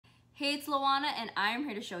Hey, it's Luana and I'm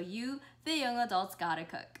here to show you the young adults gotta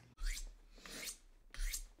cook.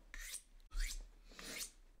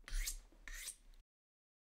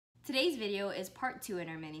 Today's video is part 2 in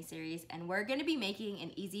our mini-series and we're going to be making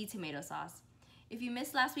an easy tomato sauce. If you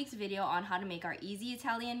missed last week's video on how to make our easy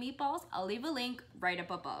Italian meatballs, I'll leave a link right up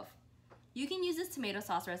above. You can use this tomato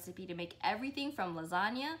sauce recipe to make everything from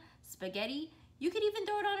lasagna, spaghetti, you could even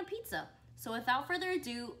throw it on a pizza. So without further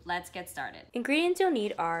ado, let's get started. Ingredients you'll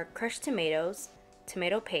need are crushed tomatoes,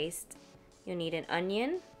 tomato paste, you'll need an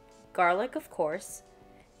onion, garlic of course,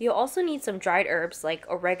 you'll also need some dried herbs like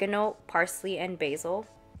oregano, parsley, and basil.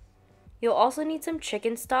 You'll also need some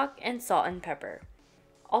chicken stock and salt and pepper.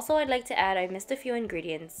 Also, I'd like to add I missed a few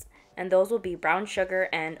ingredients, and those will be brown sugar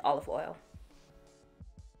and olive oil.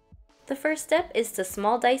 The first step is to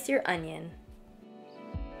small dice your onion.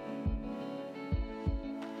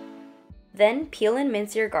 Then peel and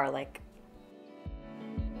mince your garlic.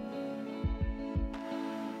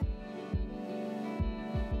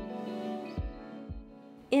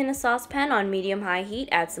 In a saucepan on medium-high heat,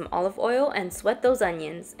 add some olive oil and sweat those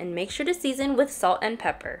onions, and make sure to season with salt and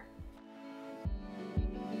pepper.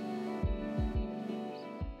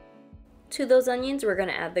 To those onions, we're going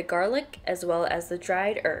to add the garlic as well as the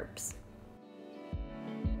dried herbs.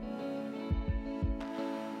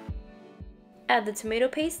 Add the tomato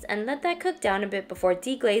paste and let that cook down a bit before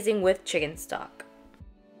deglazing with chicken stock.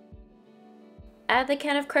 Add the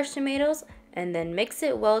can of crushed tomatoes and then mix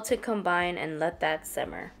it well to combine and let that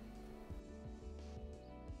simmer.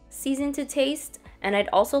 Season to taste, and I'd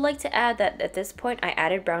also like to add that at this point I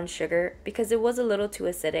added brown sugar because it was a little too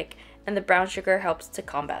acidic and the brown sugar helps to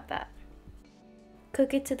combat that.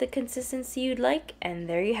 Cook it to the consistency you'd like and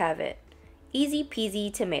there you have it. Easy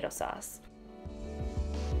peasy tomato sauce.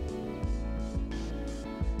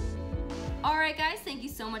 Alright guys, thank you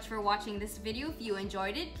so much for watching this video. If you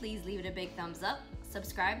enjoyed it, please leave it a big thumbs up,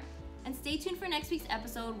 subscribe, and stay tuned for next week's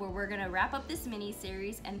episode where we're going to wrap up this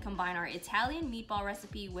mini-series and combine our Italian meatball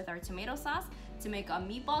recipe with our tomato sauce to make a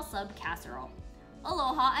meatball sub casserole.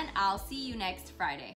 Aloha, and I'll see you next Friday.